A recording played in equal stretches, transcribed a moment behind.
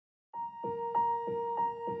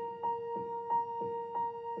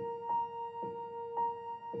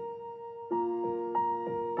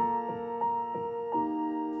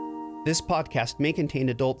This podcast may contain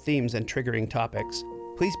adult themes and triggering topics.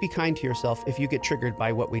 Please be kind to yourself if you get triggered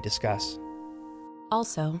by what we discuss.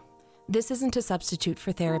 Also, this isn't a substitute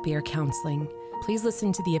for therapy or counseling. Please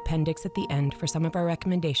listen to the appendix at the end for some of our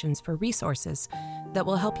recommendations for resources that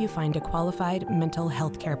will help you find a qualified mental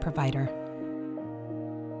health care provider.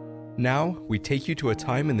 Now, we take you to a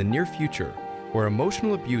time in the near future where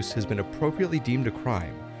emotional abuse has been appropriately deemed a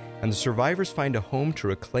crime, and the survivors find a home to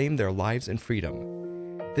reclaim their lives and freedom.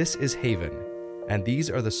 This is Haven, and these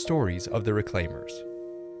are the stories of the Reclaimers.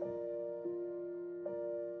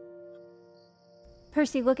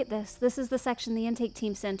 Percy, look at this. This is the section the intake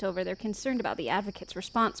team sent over. They're concerned about the advocate's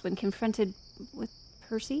response when confronted with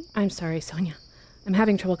Percy. I'm sorry, Sonia. I'm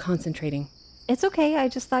having trouble concentrating. It's okay. I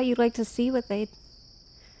just thought you'd like to see what they'd...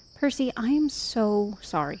 Percy, I am so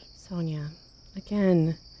sorry. Sonia,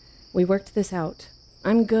 again, we worked this out.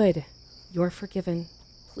 I'm good. You're forgiven.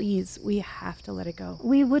 Please, we have to let it go.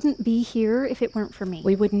 We wouldn't be here if it weren't for me.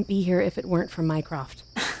 We wouldn't be here if it weren't for Mycroft.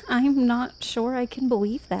 I'm not sure I can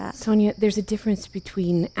believe that. Sonia, there's a difference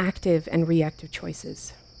between active and reactive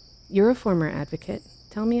choices. You're a former advocate.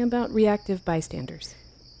 Tell me about reactive bystanders.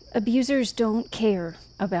 Abusers don't care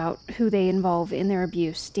about who they involve in their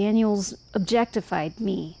abuse. Daniels objectified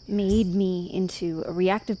me, made me into a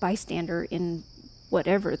reactive bystander in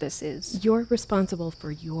whatever this is. You're responsible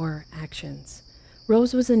for your actions.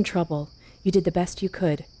 Rose was in trouble. You did the best you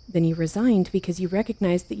could. Then you resigned because you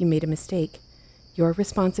recognized that you made a mistake. Your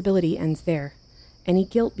responsibility ends there. Any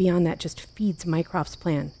guilt beyond that just feeds Mycroft's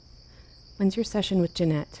plan. When's your session with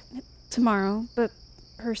Jeanette? Tomorrow, but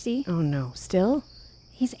Percy? Oh no, still?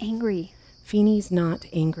 He's angry. Feeney's not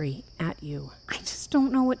angry at you. I just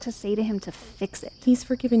don't know what to say to him to fix it. He's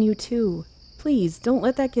forgiven you too. Please, don't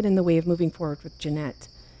let that get in the way of moving forward with Jeanette.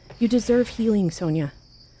 You deserve healing, Sonia.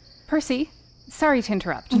 Percy, sorry to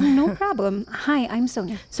interrupt. No problem. Hi, I'm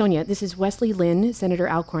Sonia. Sonia, this is Wesley Lynn, Senator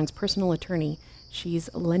Alcorn's personal attorney.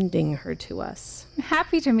 She's lending her to us.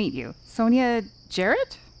 Happy to meet you. Sonia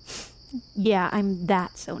Jarrett? Yeah, I'm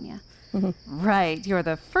that Sonia. Right, you're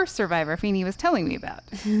the first survivor Feeney was telling me about.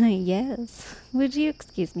 Yes. Would you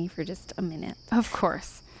excuse me for just a minute? Of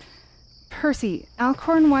course. Percy,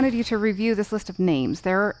 Alcorn wanted you to review this list of names.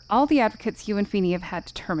 They're all the advocates you and Feeney have had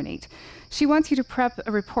to terminate. She wants you to prep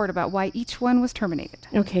a report about why each one was terminated.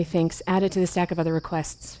 Okay, thanks. Add it to the stack of other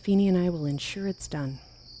requests. Feeney and I will ensure it's done.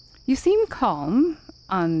 You seem calm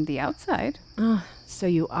on the outside. Ah, so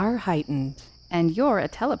you are heightened. And you're a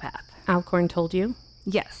telepath. Alcorn told you?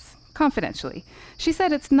 Yes, confidentially. She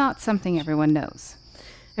said it's not something everyone knows.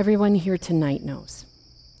 Everyone here tonight knows.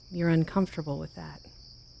 You're uncomfortable with that.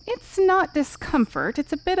 It's not discomfort,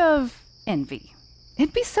 it's a bit of envy.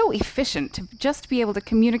 It'd be so efficient to just be able to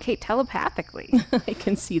communicate telepathically. I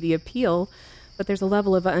can see the appeal, but there's a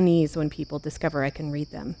level of unease when people discover I can read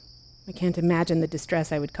them. I can't imagine the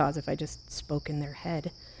distress I would cause if I just spoke in their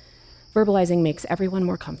head. Verbalizing makes everyone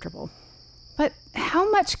more comfortable. But how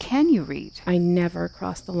much can you read? I never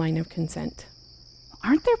cross the line of consent.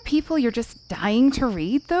 Aren't there people you're just dying to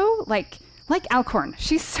read, though? Like Alcorn.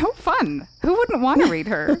 She's so fun. Who wouldn't want to read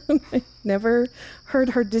her? I never heard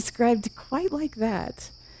her described quite like that.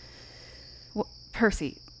 Well,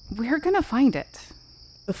 Percy, we're going to find it.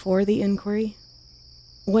 Before the inquiry?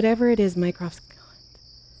 Whatever it is, Mycroft's gone.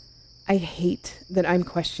 I hate that I'm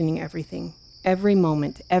questioning everything. Every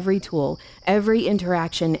moment, every tool, every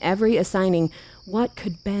interaction, every assigning. What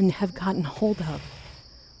could Ben have gotten hold of?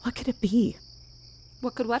 What could it be?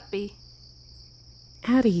 What could what be?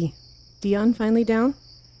 Addie. Dion finally down?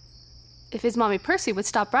 If his mommy Percy would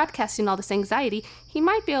stop broadcasting all this anxiety, he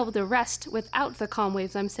might be able to rest without the calm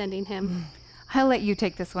waves I'm sending him. I'll let you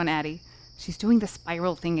take this one, Addie. She's doing the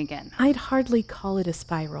spiral thing again. I'd hardly call it a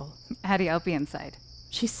spiral. Addie, I'll be inside.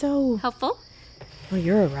 She's so... Helpful? Well,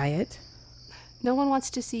 you're a riot. No one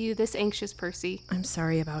wants to see you this anxious, Percy. I'm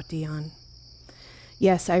sorry about Dion.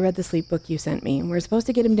 Yes, I read the sleep book you sent me. We're supposed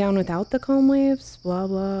to get him down without the calm waves, blah,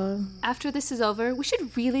 blah. After this is over, we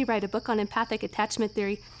should really write a book on empathic attachment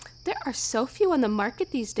theory. There are so few on the market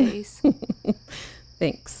these days.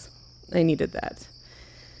 Thanks. I needed that.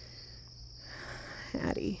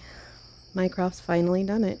 Addie, Mycroft's finally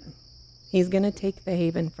done it. He's gonna take the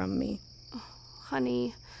Haven from me. Oh,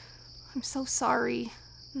 honey, I'm so sorry.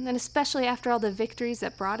 And then especially after all the victories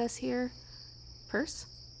that brought us here. Perce?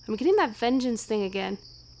 I'm getting that vengeance thing again.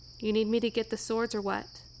 You need me to get the swords or what?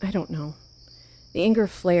 I don't know. The anger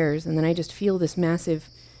flares, and then I just feel this massive,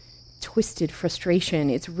 twisted frustration.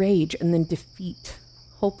 It's rage, and then defeat.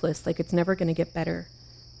 Hopeless, like it's never going to get better.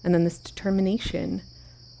 And then this determination.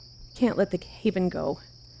 Can't let the Haven go.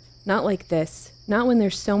 Not like this. Not when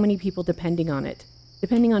there's so many people depending on it.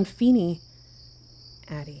 Depending on Feeney.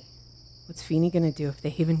 Addie. What's Feeney gonna do if the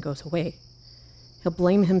Haven goes away? He'll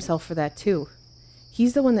blame himself for that too.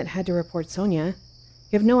 He's the one that had to report Sonia.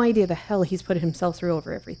 You have no idea the hell he's put himself through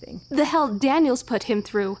over everything. The hell Daniel's put him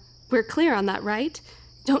through. We're clear on that, right?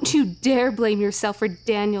 Don't you dare blame yourself for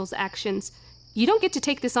Daniel's actions. You don't get to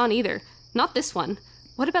take this on either. Not this one.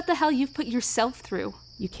 What about the hell you've put yourself through?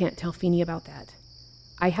 You can't tell Feeney about that.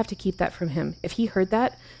 I have to keep that from him. If he heard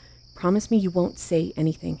that, promise me you won't say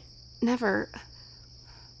anything. Never.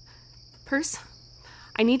 Perce,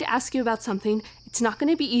 I need to ask you about something. It's not going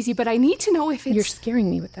to be easy, but I need to know if it's... You're scaring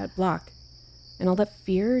me with that block. And all that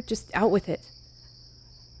fear, just out with it.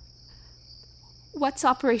 What's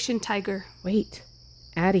Operation Tiger? Wait.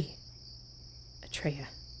 Addie. Atreya.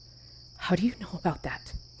 How do you know about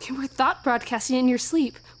that? You were thought broadcasting in your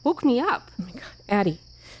sleep. Woke me up. Oh my god. Addie.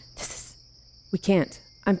 We can't.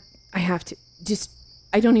 I have to.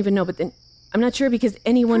 I don't even know, but then I'm not sure because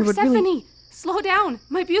anyone would Persephone, really... slow down.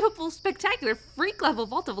 My beautiful, spectacular, freak-level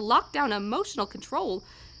vault of lockdown emotional control.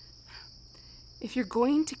 If you're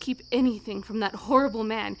going to keep anything from that horrible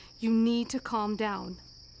man, you need to calm down.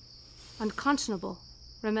 Unconscionable,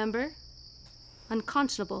 remember?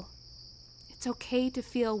 Unconscionable. It's okay to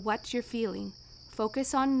feel what you're feeling.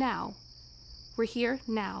 Focus on now. We're here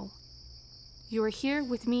now. You are here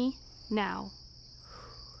with me now.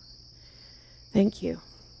 Thank you.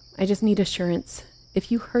 I just need assurance. If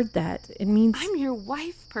you heard that, it means... I'm your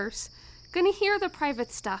wife, Perce. Gonna hear the private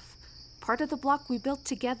stuff. Part of the block we built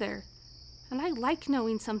together. And I like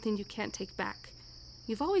knowing something you can't take back.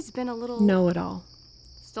 You've always been a little... Know-it-all.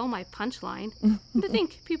 Stole my punchline. And to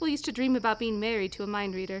think people used to dream about being married to a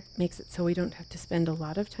mind reader. Makes it so we don't have to spend a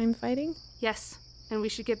lot of time fighting? Yes, and we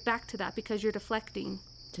should get back to that because you're deflecting.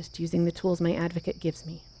 Just using the tools my advocate gives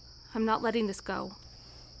me. I'm not letting this go.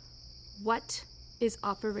 What is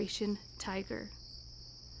Operation Tiger?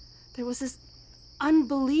 There was this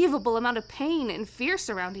unbelievable amount of pain and fear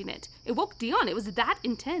surrounding it. It woke Dion. It was that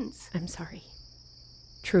intense. I'm sorry.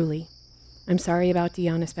 Truly. I'm sorry about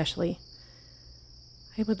Dion especially.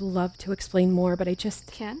 I would love to explain more, but I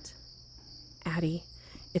just... Can't? Addie,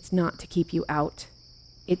 it's not to keep you out.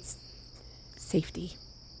 It's safety.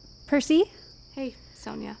 Percy? Hey,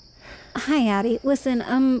 Sonia. Hi, Addie. Listen,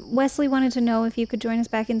 Wesley wanted to know if you could join us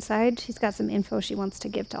back inside. She's got some info she wants to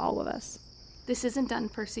give to all of us. This isn't done,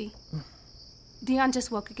 Percy. Dion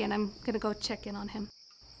just woke again. I'm gonna go check in on him.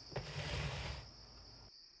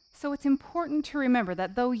 So it's important to remember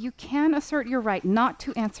that though you can assert your right not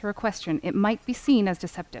to answer a question, it might be seen as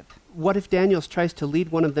deceptive. What if Daniels tries to lead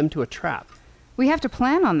one of them to a trap? We have to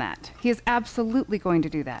plan on that. He is absolutely going to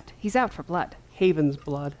do that. He's out for blood. Haven's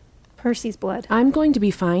blood. Percy's blood. I'm going to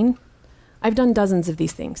be fine. I've done dozens of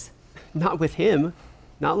these things. Not with him.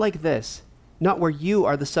 Not like this. Not where you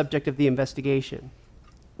are the subject of the investigation.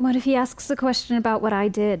 What if he asks a question about what I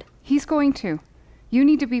did? He's going to. You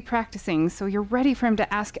need to be practicing so you're ready for him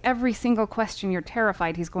to ask every single question you're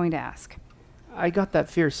terrified he's going to ask. I got that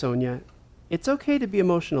fear, Sonia. It's okay to be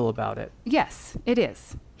emotional about it. Yes, it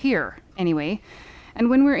is. Here, anyway.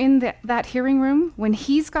 And when we're in that hearing room, when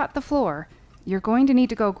he's got the floor, you're going to need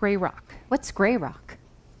to go Grey Rock. What's Grey Rock?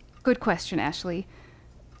 Good question, Ashley.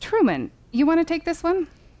 Truman, you want to take this one?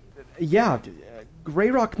 Yeah,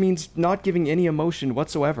 Grey Rock means not giving any emotion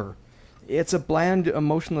whatsoever. It's a bland,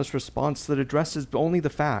 emotionless response that addresses only the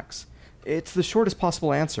facts. It's the shortest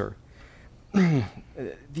possible answer.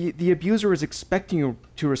 The abuser is expecting you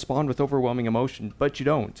to respond with overwhelming emotion, but you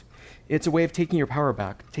don't. It's a way of taking your power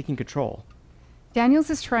back, taking control. Daniels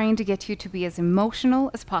is trying to get you to be as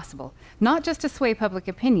emotional as possible, not just to sway public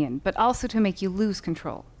opinion, but also to make you lose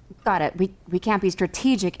control. Got it. We can't be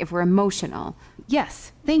strategic if we're emotional.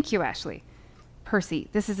 Yes, thank you, Ashley. Percy,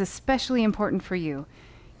 this is especially important for you.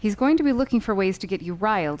 He's going to be looking for ways to get you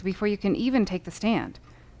riled before you can even take the stand.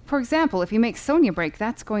 For example, if you make Sonia break,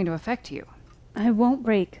 that's going to affect you. I won't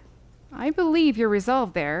break. I believe you're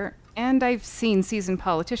resolved there, and I've seen seasoned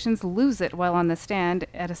politicians lose it while on the stand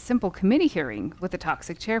at a simple committee hearing with a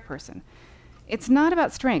toxic chairperson. It's not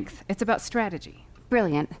about strength, it's about strategy.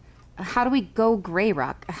 Brilliant. How do we go Grey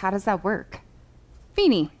Rock? How does that work?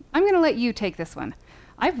 Feeney, I'm going to let you take this one.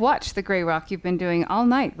 I've watched the Grey Rock you've been doing all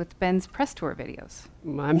night with Ben's press tour videos.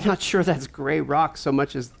 I'm not sure that's Grey Rock so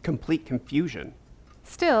much as complete confusion.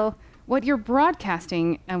 Still, what you're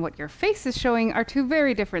broadcasting and what your face is showing are two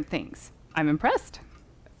very different things. I'm impressed.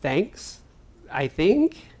 Thanks, I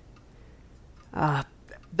think.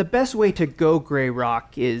 The best way to go Grey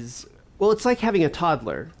Rock is, well, it's like having a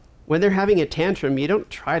toddler. When they're having a tantrum, you don't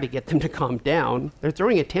try to get them to calm down. They're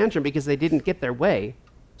throwing a tantrum because they didn't get their way.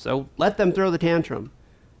 So let them throw the tantrum.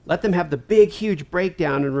 Let them have the big, huge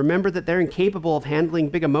breakdown and remember that they're incapable of handling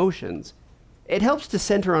big emotions. It helps to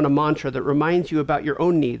center on a mantra that reminds you about your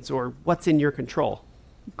own needs or what's in your control.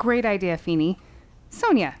 Great idea, Feeny.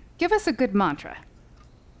 Sonia, give us a good mantra.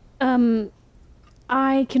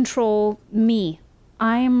 I control me.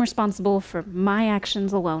 I am responsible for my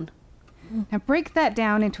actions alone. Now break that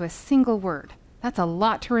down into a single word. That's a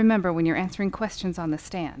lot to remember when you're answering questions on the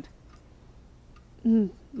stand.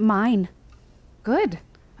 Mine. Good.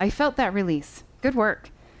 I felt that release. Good work.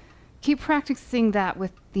 Keep practicing that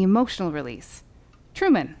with the emotional release.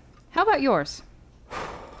 Truman, how about yours?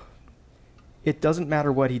 It doesn't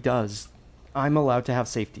matter what he does. I'm allowed to have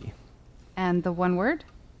safety. And the one word?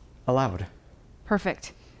 Allowed.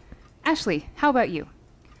 Perfect. Ashley, how about you?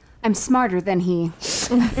 I'm smarter than he.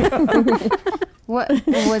 What,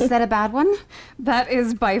 was that a bad one? That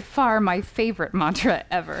is by far my favorite mantra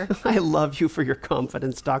ever. I love you for your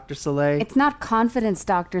confidence, Dr. Soleil. It's not confidence,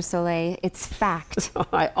 Dr. Soleil. It's fact.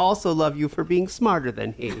 I also love you for being smarter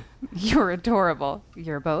than he. You're adorable.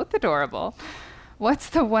 You're both adorable. What's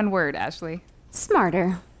the one word, Ashley?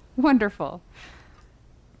 Smarter. Wonderful.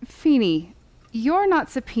 Feeny, you're not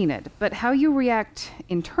subpoenaed, but how you react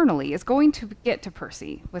internally is going to get to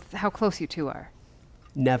Percy with how close you two are.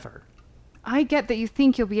 Never. I get that you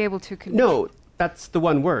think you'll be able to... No, that's the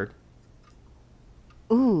one word.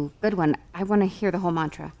 Ooh, good one. I want to hear the whole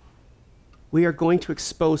mantra. We are going to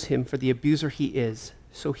expose him for the abuser he is,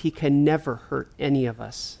 so he can never hurt any of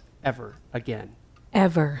us, ever again.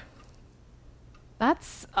 Ever.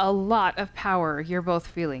 That's a lot of power you're both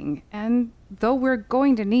feeling, and though we're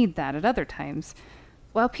going to need that at other times,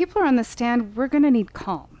 while people are on the stand, we're going to need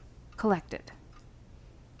calm, collected.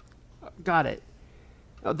 Got it.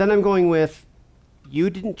 Then I'm going with,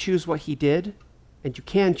 you didn't choose what he did, and you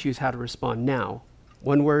can choose how to respond now.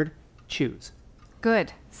 One word, choose.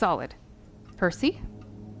 Good, solid. Percy?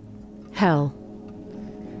 Hell.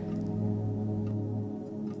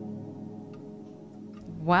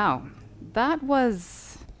 Wow, that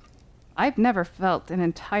was... I've never felt an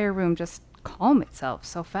entire room just calm itself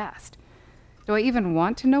so fast. Do I even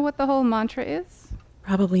want to know what the whole mantra is?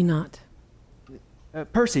 Probably not.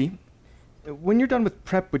 Percy, when you're done with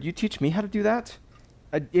prep, would you teach me how to do that?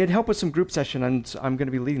 It'd help with some group session, and I'm going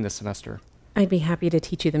to be leading this semester. I'd be happy to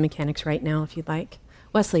teach you the mechanics right now if you'd like.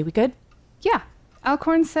 Wesley, we good? Yeah,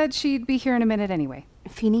 Alcorn said she'd be here in a minute anyway.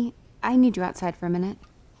 Feeny, I need you outside for a minute.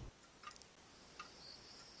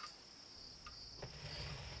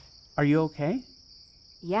 Are you okay?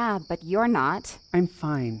 Yeah, but you're not. I'm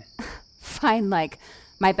fine. Fine, like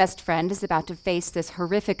my best friend is about to face this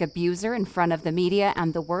horrific abuser in front of the media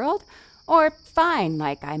and the world? Or fine,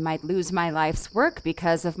 like I might lose my life's work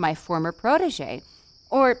because of my former protege?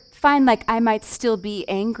 Or fine, like I might still be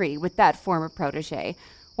angry with that former protege?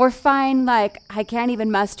 Or fine, like I can't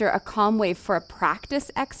even muster a calm wave for a practice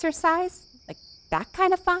exercise? Like that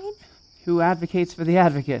kind of fine? Who advocates for the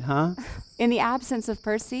advocate, huh? In the absence of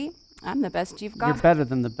Percy, I'm the best you've got. You're better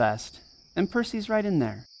than the best. And Percy's right in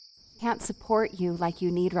there. Can't support you like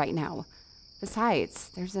you need right now.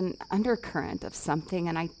 Besides, there's an undercurrent of something,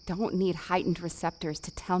 and I don't need heightened receptors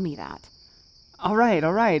to tell me that. All right.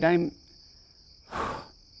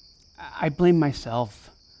 I blame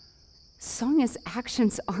myself. Sonia's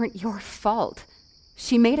actions aren't your fault.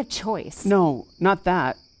 She made a choice. No, not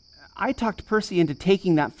that. I talked Percy into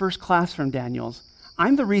taking that first class from Daniels.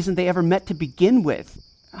 I'm the reason they ever met to begin with.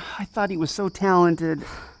 I thought he was so talented.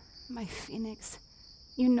 My Phoenix,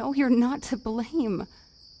 you know you're not to blame.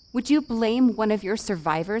 Would you blame one of your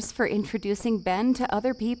survivors for introducing Ben to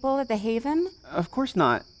other people at the Haven? Of course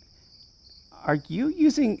not. Are you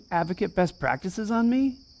using advocate best practices on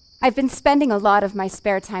me? I've been spending a lot of my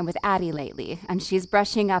spare time with Addie lately, and she's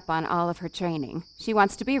brushing up on all of her training. She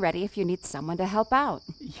wants to be ready if you need someone to help out.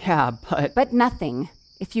 Yeah, but... But nothing.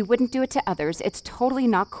 If you wouldn't do it to others, it's totally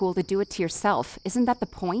not cool to do it to yourself. Isn't that the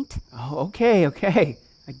point? Oh, okay.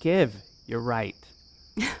 I give. You're right.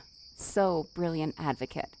 So, brilliant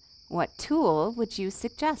advocate. What tool would you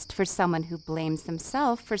suggest for someone who blames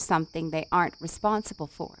themselves for something they aren't responsible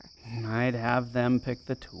for? I'd have them pick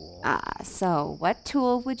the tool. So what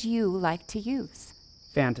tool would you like to use?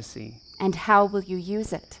 Fantasy. And how will you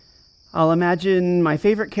use it? I'll imagine my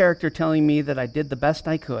favorite character telling me that I did the best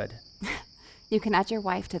I could. You can add your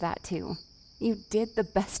wife to that, too. You did the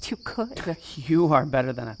best you could. You are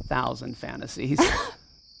better than 1,000 fantasies.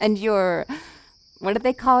 And you're... What did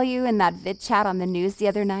they call you in that vid chat on the news the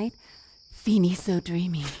other night? Feeny so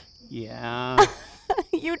dreamy. Yeah.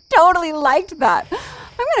 You totally liked that.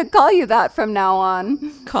 I'm going to call you that from now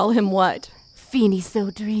on. Call him what? Feeny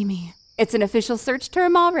so dreamy. It's an official search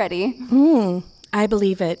term already. I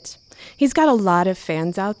believe it. He's got a lot of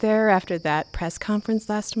fans out there after that press conference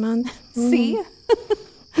last month. See?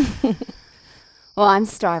 Well, I'm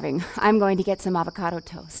starving. I'm going to get some avocado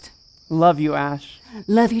toast. Love you, Ash.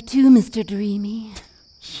 Love you too, Mr. Dreamy.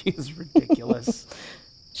 She is ridiculous.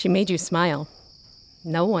 She made you smile.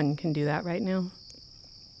 No one can do that right now.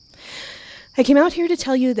 I came out here to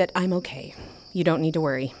tell you that I'm okay. You don't need to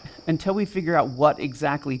worry. Until we figure out what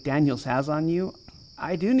exactly Daniels has on you,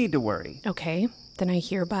 I do need to worry. Okay, then I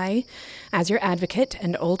hereby, as your advocate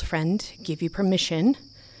and old friend, give you permission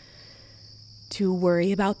to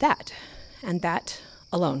worry about that, and that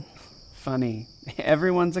alone. Funny.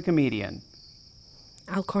 Everyone's a comedian.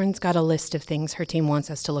 Alcorn's got a list of things her team wants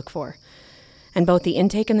us to look for. And both the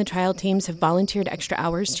intake and the trial teams have volunteered extra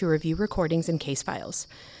hours to review recordings and case files.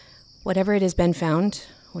 Whatever it has been found,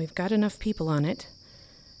 we've got enough people on it.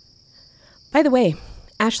 By the way,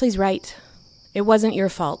 Ashley's right. It wasn't your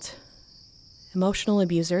fault. Emotional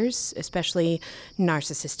abusers, especially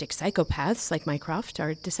narcissistic psychopaths like Mycroft,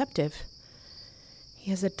 are deceptive. He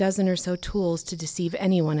has a dozen or so tools to deceive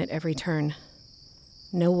anyone at every turn.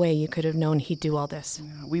 No way you could have known he'd do all this.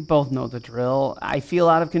 We both know the drill. I feel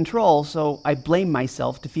out of control, so I blame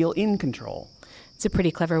myself to feel in control. It's a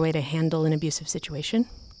pretty clever way to handle an abusive situation.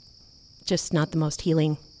 Just not the most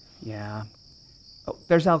healing. Yeah. Oh,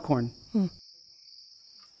 there's Alcorn.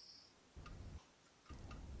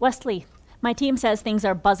 Wesley, my team says things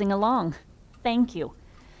are buzzing along. Thank you.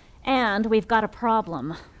 And we've got a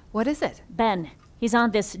problem. What is it? Ben. He's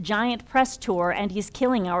on this giant press tour, and he's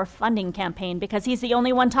killing our funding campaign because he's the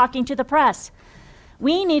only one talking to the press.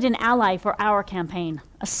 We need an ally for our campaign,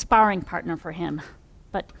 a sparring partner for him.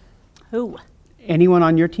 But who? Anyone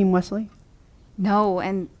on your team, Wesley? No,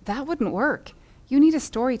 and that wouldn't work. You need a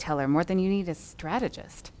storyteller more than you need a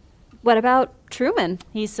strategist. What about Truman?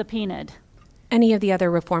 He's subpoenaed. Any of the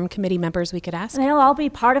other reform committee members we could ask? They'll all be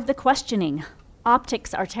part of the questioning.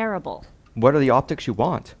 Optics are terrible. What are the optics you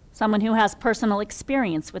want? Someone who has personal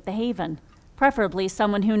experience with the Haven. Preferably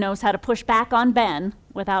someone who knows how to push back on Ben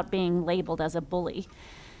without being labeled as a bully.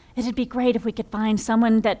 It'd be great if we could find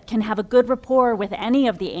someone that can have a good rapport with any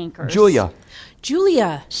of the anchors. Julia!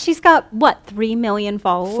 She's got, what, 3 million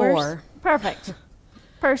followers? 4. Perfect.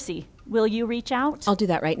 Percy, will you reach out? I'll do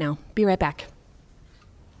that right now. Be right back.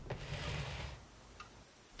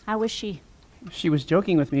 How is she? She was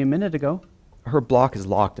joking with me a minute ago. Her block is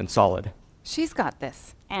locked and solid. She's got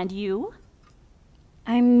this. And you?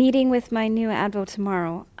 I'm meeting with my new advo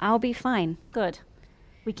tomorrow. I'll be fine. Good.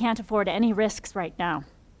 We can't afford any risks right now.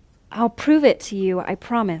 I'll prove it to you, I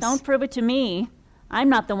promise. Don't prove it to me. I'm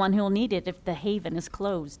not the one who'll need it if the Haven is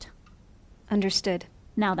closed. Understood.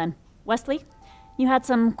 Now then, Wesley, you had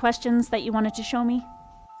some questions that you wanted to show me?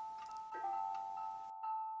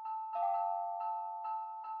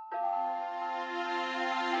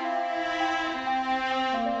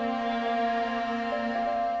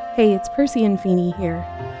 Hey, it's Percy and Feeney here.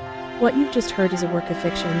 What you've just heard is a work of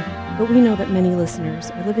fiction, but we know that many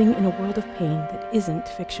listeners are living in a world of pain that isn't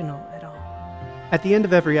fictional at all. At the end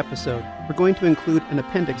of every episode, we're going to include an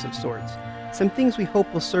appendix of sorts, some things we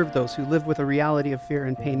hope will serve those who live with a reality of fear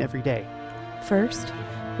and pain every day. First,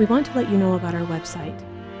 we want to let you know about our website,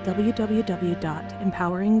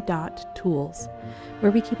 www.empowering.tools,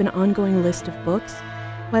 where we keep an ongoing list of books,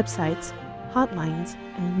 websites, hotlines,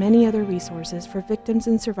 and many other resources for victims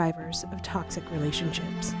and survivors of toxic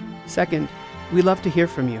relationships. Second, we love to hear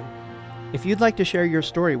from you. If you'd like to share your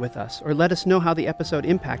story with us or let us know how the episode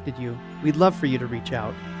impacted you, we'd love for you to reach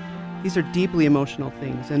out. These are deeply emotional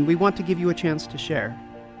things, and we want to give you a chance to share.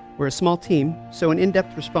 We're a small team, so an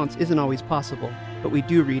in-depth response isn't always possible, but we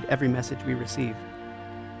do read every message we receive.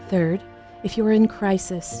 Third, if you are in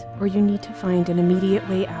crisis or you need to find an immediate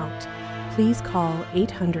way out, please call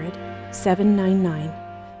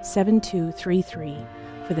 800-799-7233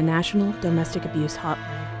 for the National Domestic Abuse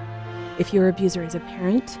Hotline. If your abuser is a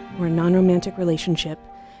parent or a non-romantic relationship,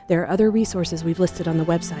 there are other resources we've listed on the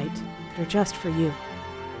website that are just for you.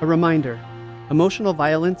 A reminder, emotional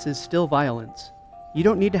violence is still violence. You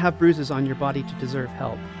don't need to have bruises on your body to deserve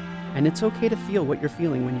help, and it's okay to feel what you're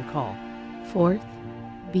feeling when you call. Fourth,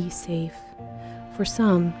 be safe. For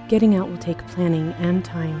some, getting out will take planning and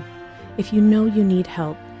time. If you know you need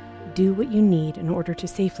help, do what you need in order to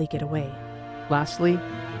safely get away. Lastly,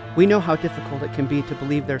 we know how difficult it can be to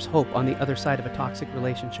believe there's hope on the other side of a toxic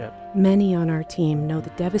relationship. Many on our team know the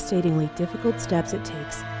devastatingly difficult steps it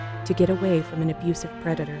takes to get away from an abusive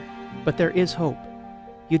predator. But there is hope.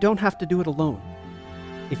 You don't have to do it alone.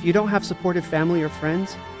 If you don't have supportive family or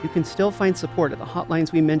friends, you can still find support at the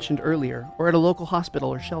hotlines we mentioned earlier or at a local hospital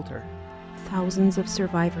or shelter. Thousands of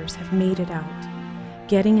survivors have made it out.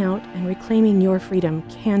 Getting out and reclaiming your freedom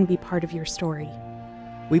can be part of your story.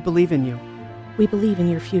 We believe in you. We believe in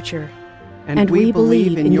your future. and we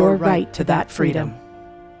believe in your right to that freedom.